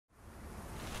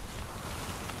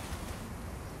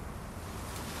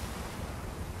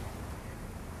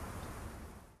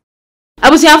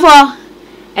Abusiafo,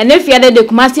 and if you had the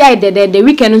Kumasi the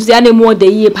weekend, so any more the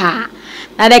year pa.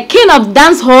 Now the king of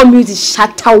dance hall music,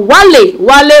 Shatta Wale.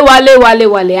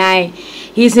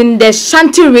 He's in the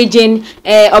Shanty region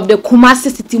of the Kumasi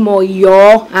city more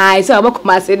yo. I say about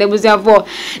Kumasi. The Abusiafo.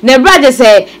 The brother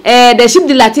say the ship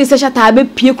the Latin say Shatta be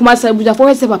pay Kumasi.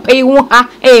 Abusiafo say papa you ha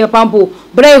pampo.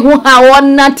 Bre who ha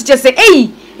one not teacher say hey.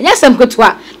 Yes, I'm good to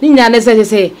her.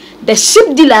 Say the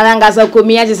ship dealer and as a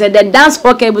community said the dance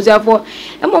hockey was for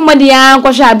a moment. The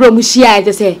uncle shall bro Mushia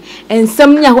to say, and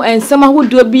some who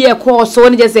do be a course so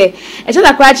just say, I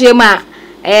shall crash your ma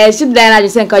a ship diner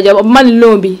just send a money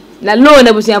loan be. La loan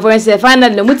I was for instance,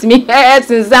 finally, with me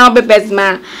since sound the best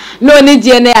man. Loan is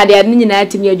DNA, they are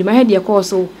united me, my head your course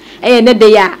so, and that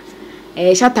they are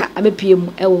a Shatta a PM,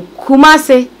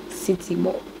 Kumasi city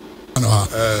more.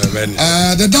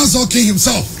 The dancehall king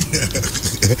himself.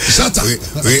 Shatta.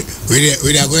 We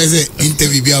are going to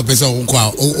interview a person who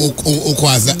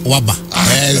Waba.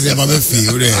 I'm a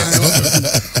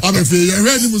fee. I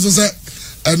read him was a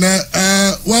and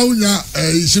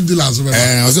ship the last one.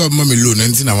 I was a mommy loan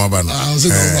and Tinamabana. I was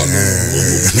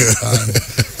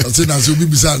saying, I should be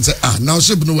beside say, now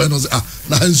ship no one was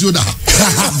now ensure that.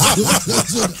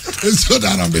 Ensure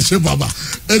that I'm the ship.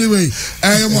 Anyway,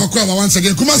 I am once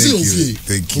again. Kumasi Ofi.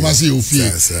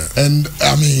 And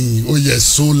I mean, oh yes,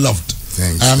 so loved.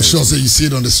 I'm sure so you see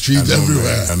it on the street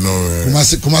everywhere. I know.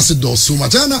 Kumasi does so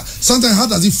much. And sometimes how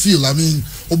does it feel? I mean,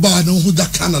 I know who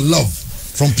that kind of love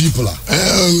from people are.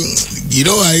 You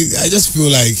know, I just feel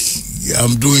like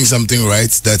I'm doing something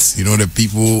right that, you know, the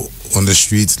people on the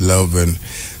streets love. And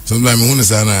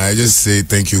sometimes I just say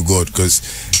thank you, God, because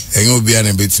ain't be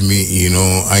a bit to me, you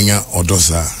know, Anya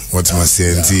Odosa, what's my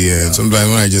saying, and sometimes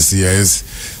when I just see, I just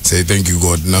say thank you,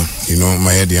 God. Now, you know,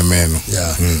 my head, man.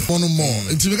 Yeah. One more.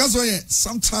 Because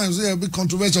sometimes they are a bit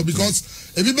controversial because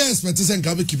every man expects and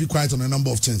can keep you quiet on a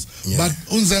number of things. Yeah. But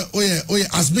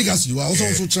as big as you are, also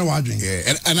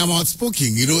yeah. And I'm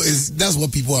outspoken. You know, that's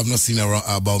what people have not seen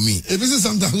about me. If this is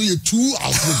sometimes you're too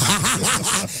outspoken,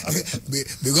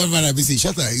 because when I say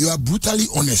Shatta, you are brutally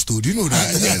honest. Do you know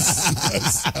that? Yes.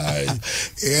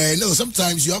 Yeah. No.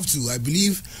 Sometimes you have to. I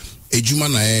believe. Ejuma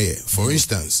na for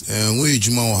instance, when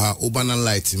Ejuma ha urban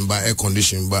lighting by air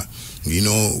conditioning, but you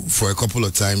know, for a couple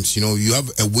of times, you know, you have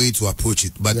a way to approach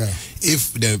it. But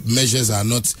if the measures are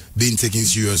not being taken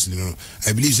seriously, you know,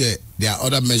 I believe that there are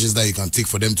other measures that you can take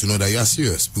for them to know that you are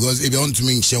serious. Because if you want to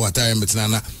make sure what time it's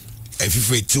if you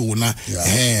afraid to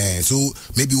so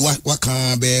maybe what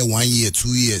can be 1 year, 2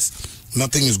 years,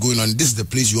 nothing is going on. This is the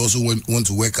place you also want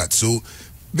to work at. So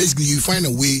basically, you find a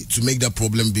way to make that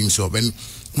problem being solved. And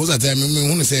most of the time, I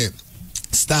want to say,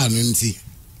 star unity,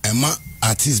 and my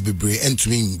artist be brave and to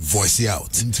me voice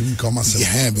out.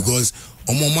 Yeah, because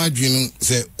on my dream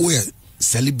say, oh yeah,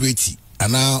 celebrity,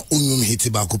 and now hit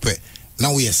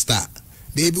now we a star.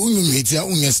 Baby,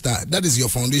 star. That is your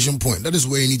foundation point. That is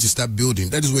where you need to start building.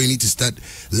 That is where you need to start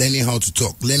learning how to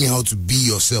talk, learning how to be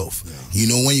yourself. Yeah. You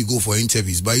know, when you go for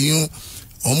interviews, but you know.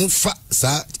 So when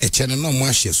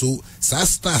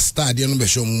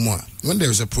there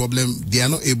is a problem, they are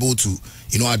not able to,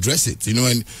 you know, address it. You know,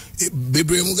 and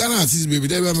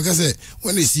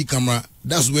when they see camera,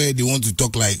 that's where they want to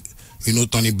talk like, you know,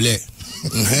 Tony Blair.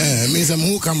 I mean, some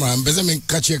whole camera,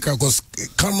 because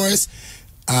cameras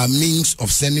are means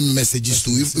of sending messages to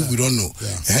if we don't know.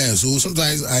 Yeah. So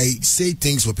sometimes I say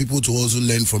things for people to also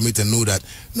learn from it and know that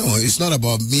no, it's not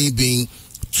about me being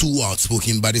too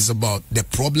outspoken, but it's about the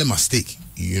problem at stake.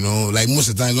 You know, like most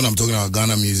of the time when I'm talking about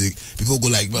Ghana music, people go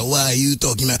like, but why are you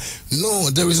talking about? No,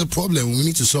 there is a problem. We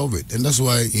need to solve it. And that's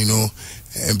why, you know,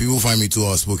 and people find me too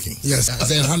outspoken. Yes. I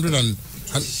said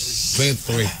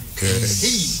 123.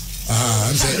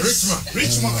 I'm saying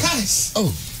Richmond.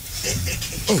 Oh,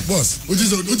 boss. Which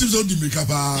is on the makeup?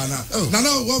 Oh,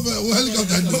 no. What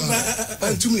helicopter?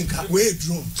 Wait,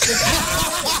 drone.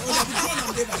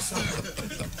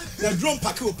 The drone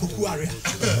pack of Puku area.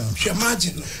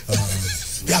 Imagine.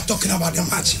 They are talking about the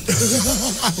margin.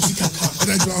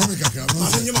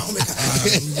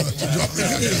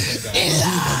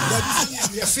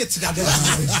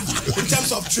 In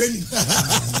terms of training,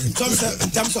 in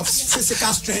terms of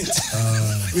physical strength,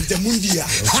 with the Mundia.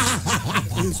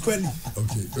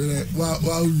 Okay.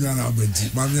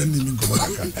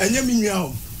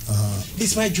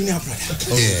 This is my junior brother.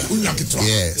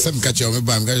 Yeah. Some catch up.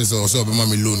 I'm going to also be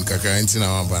mommy loan. Kaka, and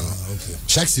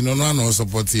Shacks, no one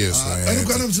support here. I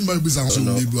don't know if somebody is also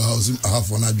maybe a house. I have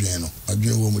one Adriano.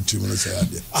 Adriano with 2 minutes.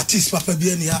 Artist Papa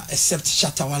Bienia except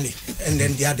Shatta Wale and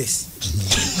then the others.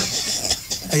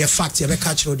 A fact, you have a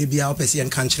catcher, the Bia Opesi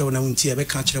and Country on a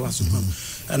catcher was.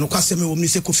 And Okaseme, when you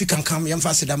say Kofi can come, young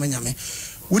Fasidamanyame.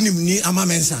 Unim ni ama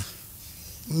mensa.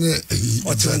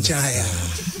 Otunchaya.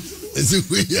 Is it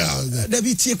we are?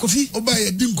 Dabi tie Kofi. Oba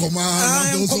ye din koma.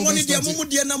 Komoni dia mumu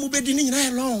dia na mu bedi ni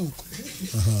nyina long.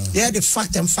 They are the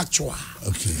fact and factual.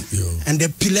 Okay, yo. And the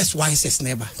pillars wisest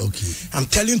neighbor. Okay. I'm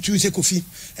telling you, say Kofi,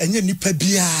 enye nipa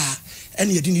bia,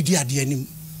 ene yedi ni di ade anim.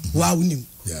 Wa unim.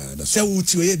 Yeah, that's. Say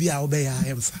wuti we bia obeya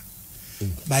emfa.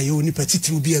 By you nipa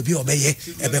titiri bi obeye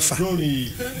ebefa.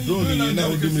 Doni na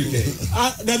odumike.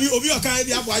 Dabi obi okan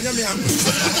dia bo anyame am.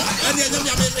 Ade anyame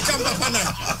am me kan papa na.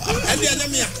 Ade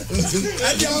anyame am.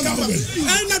 Ade am kan papa.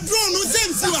 Na drone no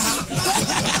sense wa ha.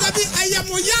 Dabi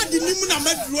ayamo yard nimu na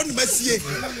ma drone masie.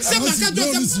 Se maka jo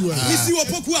misi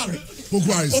opokuare.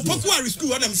 Opokuare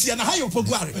school na msi na hayo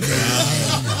opokuare.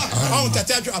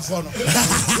 Tatajo afo no.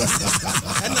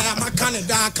 Na ma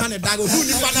Canada go who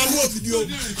ni bana no video.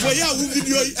 For ya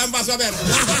video ambassador.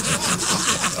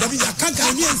 Dabi ya kan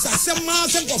Ghanaians asema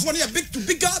sem kofo na big to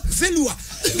bigger failure.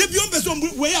 The beyond person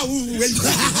where who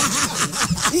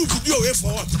video way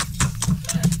forward.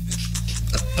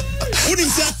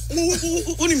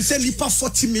 Unim say lipa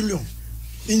 40 million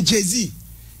in Jay-Z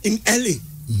in LA.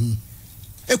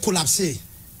 A collapse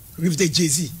with the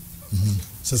Jay-Z.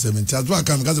 So say me charge wa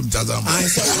kan because me charge am. I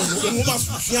say we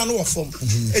must no form.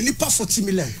 A lipa 40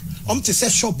 million. To say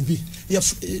shop be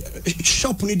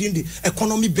shop needing the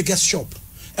economy biggest shop.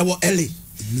 LA.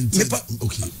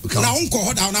 Okay. Now unko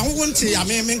hold down. Now won't say I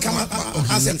mean come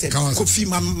Kofi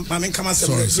man come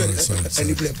sorry.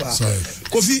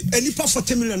 Kofi any pa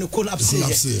 40 million collapse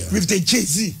with the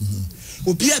Jay-Z.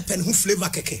 Obi a pen who flavor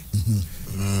keke.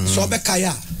 So be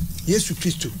kaya Yesu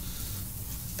Christo.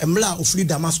 Emla ofri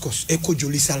Damascus eko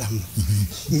Jerusalem.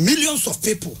 Millions of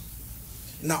people.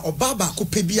 Na obaba ko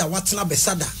pe bia watena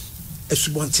besada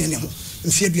esubonten ho.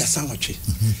 Mfie dua sanwotwe.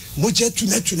 Moje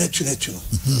tuna.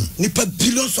 Nipa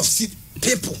billions of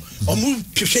people omu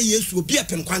hwehwe Yesu obi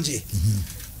apem kwanje.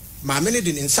 Ma me ne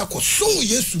de nsa ko so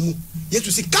Yesu mu.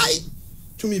 Yesu si kai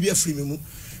to me be free me mu.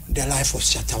 The life of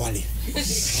Shatta Wale.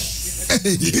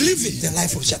 Believe it, the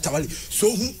life of Shatta Wale.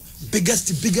 So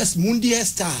biggest mundial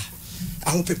star.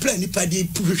 Ahun people nipa di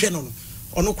hwehwe no.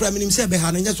 Ono kura minim se be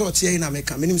ha nya so tie na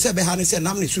meka. Minim se be ha ne se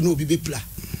nam ne su no obi be pla.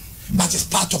 But it's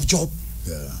part of job.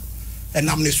 Yeah. And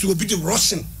I'm the so bit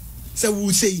Russian. So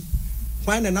we say,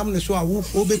 why and I'm the so I will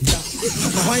obey.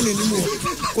 Why anymore?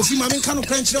 Kofi Mamin cannot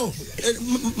crunch row.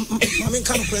 Mamin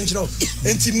cannot crunch row.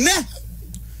 And Timne,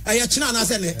 I had China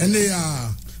and they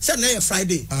are Sunday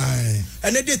Friday. Aye.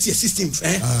 And they did your system.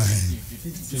 Aye.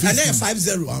 And then 50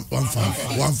 15.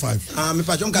 Me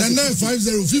pajon can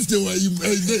 50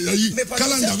 50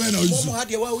 calendar man or you had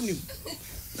your own.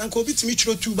 Uncle Bit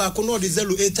Mitro 2 back on the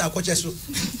 08 Akocheso.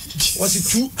 Was it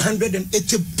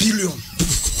 280 billion?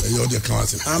 You're the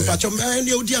class. I'm patching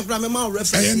the diagram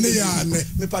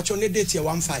reference. Me patchon date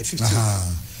 1550.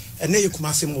 And then you come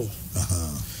asimo.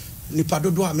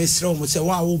 Nipado do a mesro mo say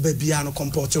wow baby ano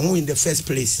comport who in the first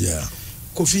place. Yeah.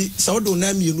 Kofi Saudo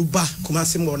na mi nu ba kuma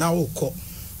asimo na wo ko.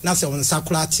 Na se won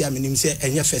sakura tia menim say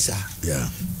enye fesa. Yeah.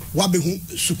 Wabe hu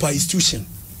super institution.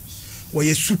 Where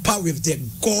you super with the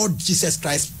God Jesus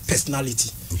Christ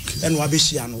personality. Okay. And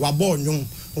wabeshia no wabo nyum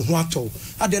ho ato.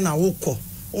 Ade na wokọ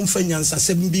omfa nyansa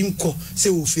sem bi nkọ se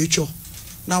wo fecho.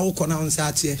 Na wokọ na onsa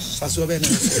atie faso be na.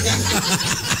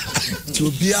 Ti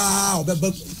obia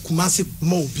obeba kumase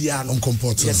mo obia no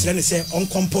comport. Yes, let me say on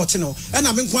comport no. And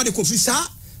I mean kwa de Kofi sa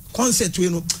concert we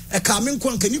no. E ka me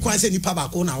nkwa nkani kwa se nipa ba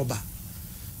ko na oba.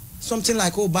 Something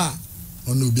like oba.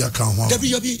 On obia kan ho.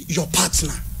 Be your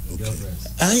partner. Okay.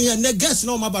 And the guess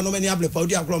no maba no many able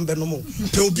powder agrom be no mo.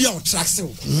 Pe obi a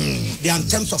traction. They are in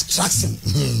terms of traction.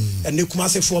 And they come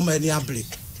say form any able.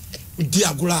 Di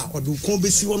agula or do kon be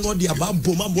si won no di aba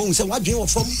boma mo say wadwen wo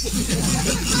from.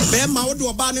 Be ma wo do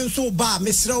oba ne so ba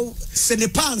mesrew se ne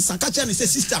pan sanka cha ne say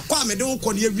sister kwa me de wo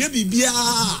kon ye wie bibia.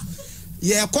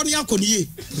 Ye koni akoni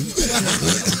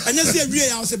anya se wie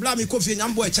ya se bla me Kofi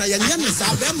nyambo echa ye nya me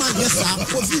sa be ma nye sa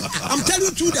Kofi I'm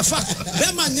telling you the fact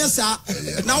be ma nye sa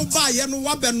na wo ba ye no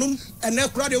wa benum ene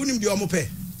kura de unim de omo pe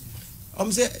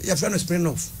say your friend is spring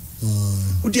off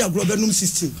udi agro benum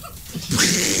system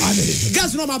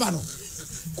gas no ma ba no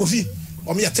Kofi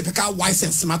me typical wise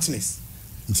and smartness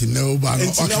until no ba no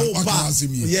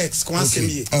yes come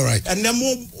me all right and then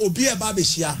mo obi e ba be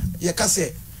hia ye ka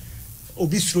say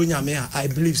Obi suro nyame I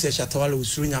believe say Shatta Wale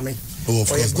suro nyame or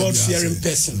a God fearing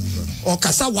person or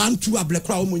kasa 1 2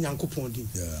 ablekra o munyankopon din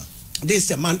this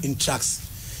is a man in tracks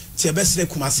ti e besre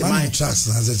kumase man in tracks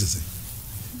na say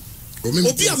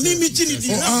Obi a mimi chini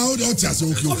di how do you say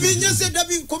okay Obi nyese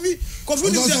David Kofi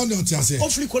ni say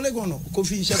Ofri colleague no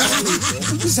Kofi Shatta Wale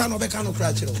kusa no be kan no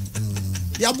kra chiro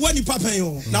ya boa ni papa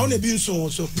yo na won e bi nso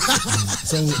so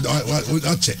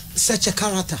I'll check such a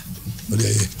character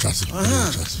trust and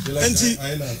I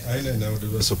know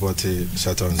the support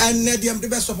Shatta and the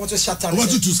best support Shatta what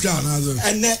to scan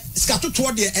and scatter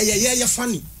toward the yeah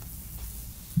funny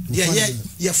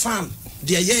yeah fan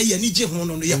the yeah ni je ho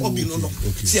no ya obi no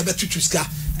see e betu ska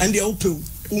and the opel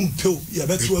ya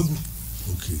betu agu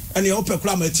okay and the opel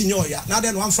kula ma tinyo ya na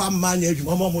den wan fa ma nya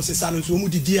adwuma mo sesa no so mu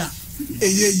didi a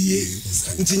eye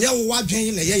ntinya wo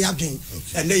wadwen na ye yadwen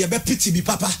and ye be pity bi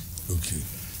papa okay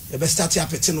you be start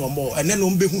appeting no more and then no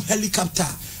be helicopter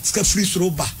ska free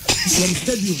roba from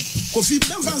stadium Kofi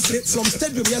from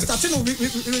stadium you starting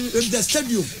with the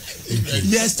stadium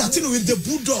you starting with the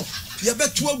bulldog you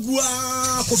bet to agua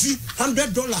Kofi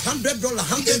 $100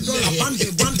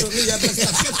 bundle you be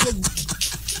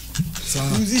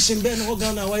start musician Ben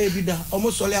Ogana why be da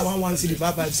almost only 1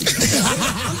 5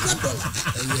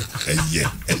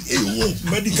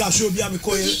 medical show be am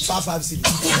call 5 cedi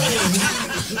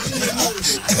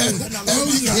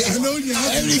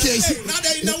every case now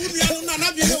they na wunu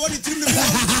na be what it mean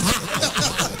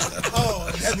oh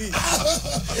heavy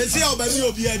ese obabi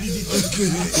obi adidi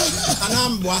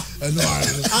anambwa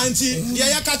anti dia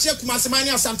ya ka che kumasemani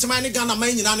asamtemani Ghana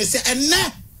man nyina ne se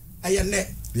enne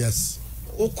ayenne yes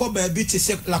Okoba bit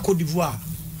is La Côte d'Ivoire.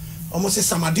 Almost a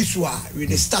Samadiswa with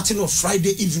the starting of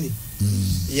Friday evening.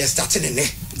 Yes, starting in there.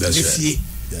 That's right.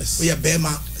 Yes. We are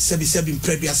Bema, Sebi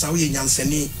previous and we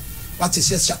Yanseni. What is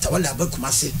says Shatta Wale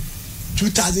Abakumase?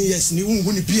 2000 years, New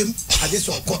Unipim, I just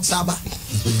saw Kot Saba.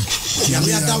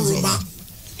 Yamia Roma,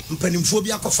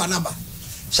 Penimphobia Kofanaba.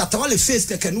 Shatta Wale face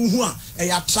the Kanuhua, a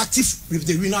attractive with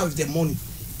the winner of the money.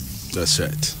 That's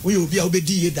right. We will be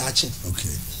obedient. Okay.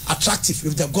 Attractive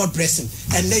with the God blessing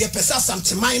and they pesa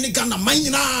something mine Ghana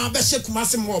mine na be she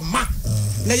Kumasi mo ma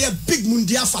na ye big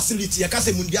mundia facility ya ka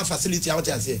say mundia facility out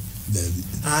here say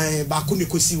ai ba ko ne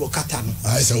kosi wo kata no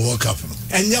I say World Cup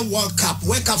and ye World Cup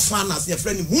finals your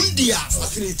friend mundia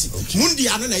facility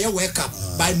mundia no na ye World Cup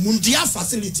by mundia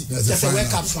facility just a World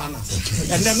Cup finals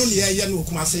and then no ye no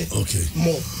Kumasi okay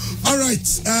more all right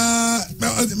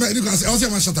because I also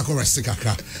want Shatta correct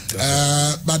kakra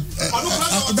but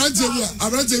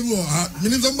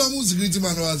Minister Bamu security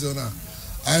man was on.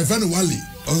 I found Wally.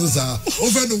 Also,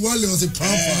 open Wally was a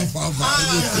pound.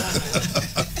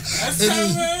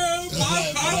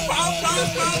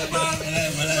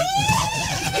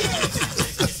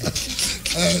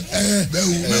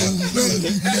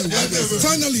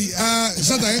 Finally,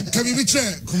 Shatta, can we reach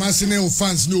Kumasine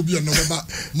fans no be on November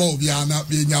more be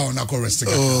now na correct.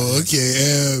 Oh,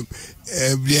 okay.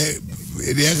 In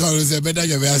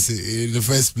the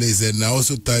first place, and I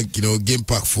also thank Game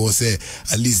Park for say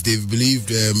at least they've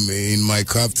believed in my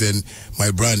craft and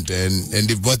my brand, and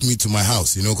they've brought me to my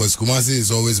house, because Kumasi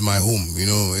is always my home.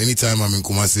 Anytime I'm in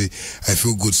Kumasi, I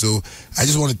feel good. So I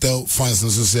just want to tell fans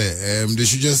also say they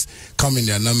should just come in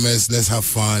their numbers. Let's have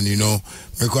fun.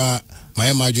 Because my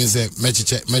imagine say match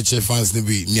fans ne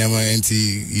be nyama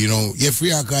enti ye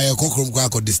free akra ye kokrom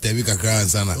kwa disturb kakra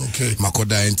ansana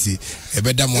makoda enti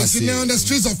ebeda mo say on the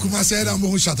streets of Kumasi and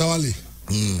mo Shatta Wale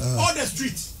all the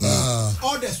streets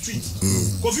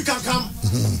Kofi can come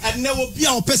and there will be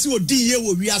our person odi ye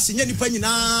wo wi ase nya nipa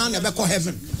nyina na be ko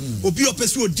heaven obi o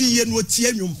person odi ye no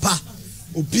tie nwumpa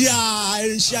obi a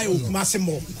enhia ye Kumasi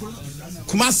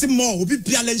mo obi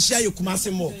bia la enhia ye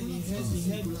Kumasi mo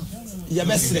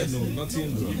Yabesre.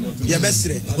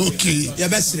 Okay.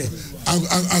 Yabesre.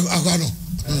 Agano.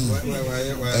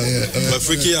 But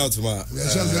freaking out, ma.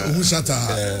 Shatta.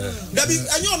 Dabi,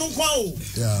 anyo no kwa o.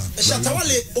 Shatta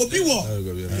Wale obi wo.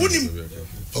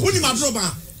 Unim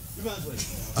adroba.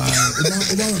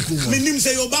 Minim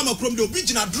say Obama krom de obi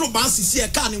gina adroba sisi e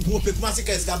ka ne nko pe Kumasi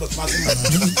ka eska ba Kumasi.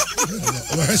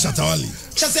 Shatta Wale.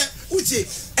 Chase uche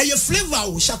eye flavor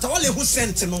o Shatta Wale who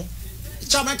sent no.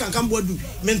 Chama can come bodu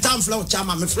mentam flow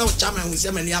chama me flow chama we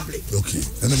say many able okay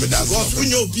and me that God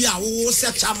kunyo bi a wo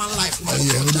set chama life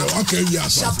okay yeah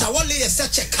Shatta Wale is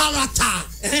such a character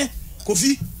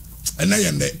Kofi and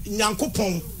yende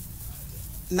nyankopon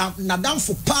na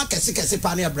damfo pa kese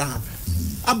pa na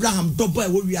Abraham double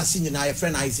we ase nyina your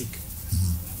friend Isaac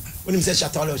when him say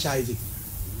Shatta Wale o Isaac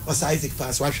was Isaac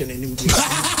pass wa hwe na nim too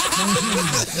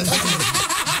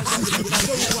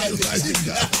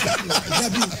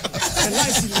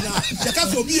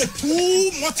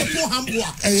multiple humble.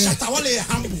 Shatta Wale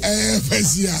humble.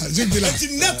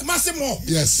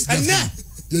 Yes. And now,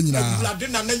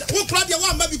 who club your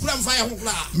one baby crime fire?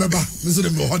 Remember, Mr.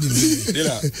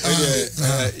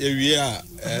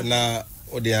 Na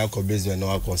odi akọ basement na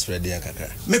akọ spread ya kakra.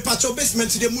 Me patcho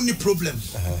basement the money problem.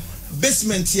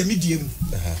 Basement ye medium.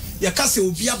 Ya ka se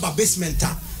obi aba basement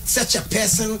such a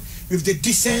person with the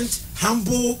decent,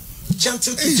 humble,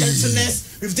 gentle to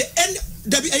gentleness, with the end.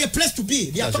 There be a place to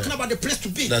be. They are talking about the place to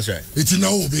be. That's right. It's in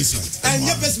our basement. And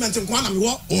your basement in Kwana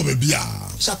Miwa. Oh, baby.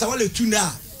 Shatta Wale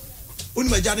tuna.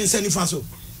 Unima Jardin Seni Faso.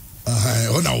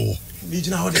 Oh, no.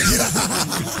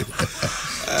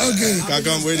 Okay.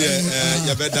 Kakam with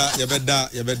you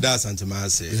better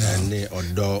Santamasi and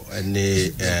Odo and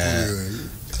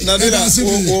now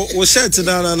we said to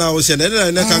now we said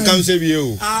and I can come save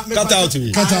you. Cut out to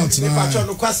me. Cut out. Me patron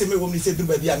no kwase me won say do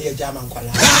ba bia na German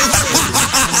kwala.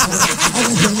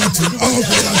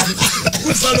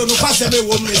 Follow no kwase me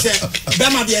won say be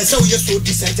ma dey say we so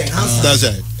decent and handsome. That's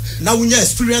right. Now we have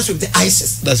experience with the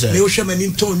ISIS. That's right. Me ohwe me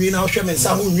nton nwi na ohwe me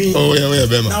nsa ho nwi. Oh yeah,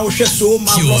 Bema. Now ohwe so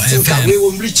ma block ka we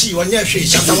won richi onye hwe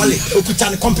Shatta Wale okuta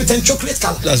the competent chocolate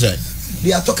color. That's right.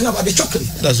 They are talking about the chocolate.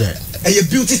 That's right. And your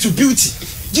beauty to beauty.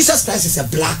 Jesus Christ is a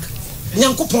black.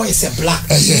 Nyankopon is a black.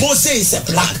 Moses is a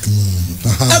black.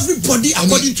 Everybody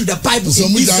according to the Bible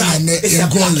in Israel is a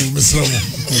black.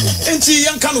 Enti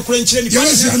yanka no krenchire ni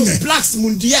blacks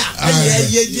mundia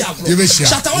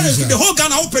Shatta Wale is the whole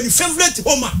Ghana open favorite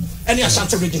home and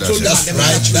Ashanti region. That's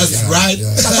right.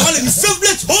 Shatta Wale is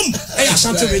favorite home and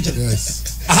Ashanti region.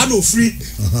 I had no free.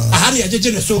 I had a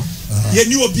jeje so. Ye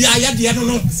knew obi ayade no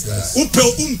no.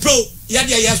 Umpo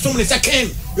yade ya so many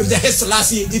second with the Haile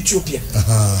Selassie in Ethiopia.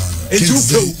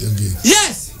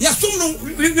 Yes, yes, so no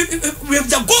with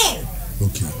the goal.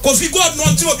 Okay. Kofi God no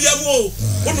until obi amu.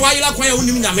 Onu ayila kwan ya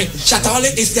unim nyame. Shatta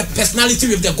Wale is the personality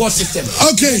with the God system.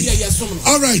 Okay.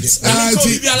 All right.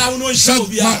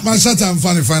 My Shatta, I'm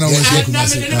funny. Final one.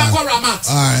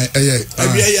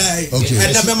 Okay.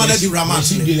 And never man the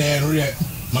Ramat.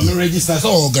 Mama register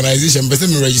so organization but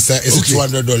me register is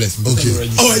 $200. Okay.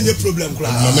 Oh, any problem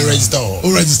kula. Mama register. Oh,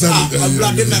 register.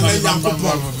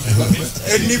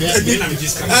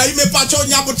 Me pacho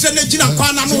nyabo trene jina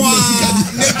kwana no wa.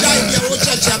 Ne jai dia wo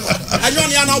chacha no. Anyo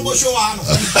ne ana wo show ano.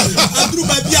 Adru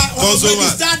ba bia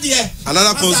register there.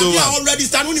 Another console. Already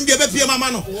start no nim be pie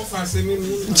mama no.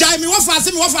 Jai me wo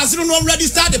fase no already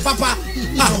start the papa.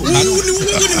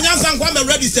 Uni nyansa nkwa me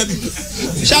register bi.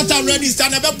 Shatta register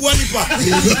na be bua nipa.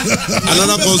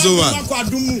 Another console.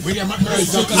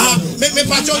 Me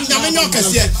pacho nyame nyo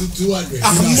kese.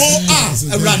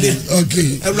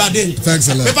 Okay. Thanks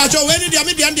a lot. Me pacho we ni dia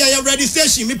me dia ready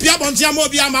station. Me pia bontia mo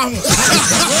bia ma ho.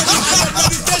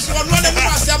 Ready station on one me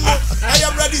asem no. I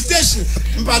am ready station.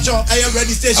 Me pacho I am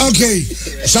ready station. Okay.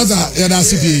 Shatta, yeah,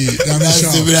 that's it. And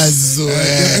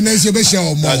then you be share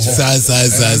more.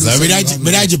 Me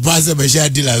that pass me share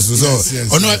dealers so.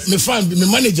 Oh no, me fan me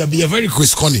manager be a very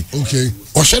Chris Connie. Okay.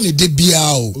 Oshani de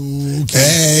biao.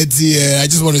 I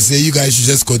just want to say you guys should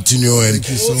just continue and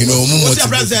you know what's your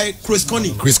brand say Chris Connie,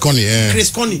 yeah. Chris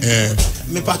Connie.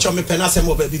 Me pacho me penase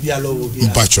mo baby bia lo bia.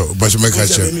 Pacho me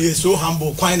catch. Me so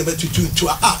humble kwine be to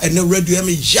and the radio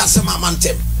me just my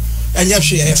mantem. And you have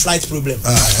a flight problem.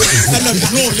 And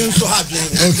no so hard.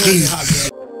 Okay.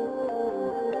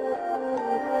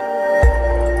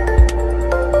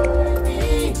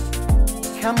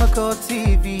 Khemical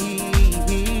TV,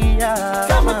 yeah.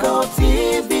 Khemical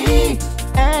TV,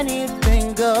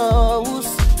 anything goes.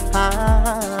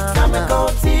 Khemical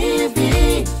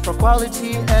TV, for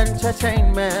quality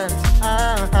entertainment.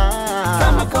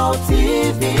 Khemical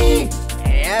TV,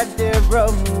 at the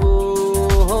room.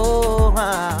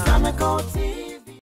 Khemical TV.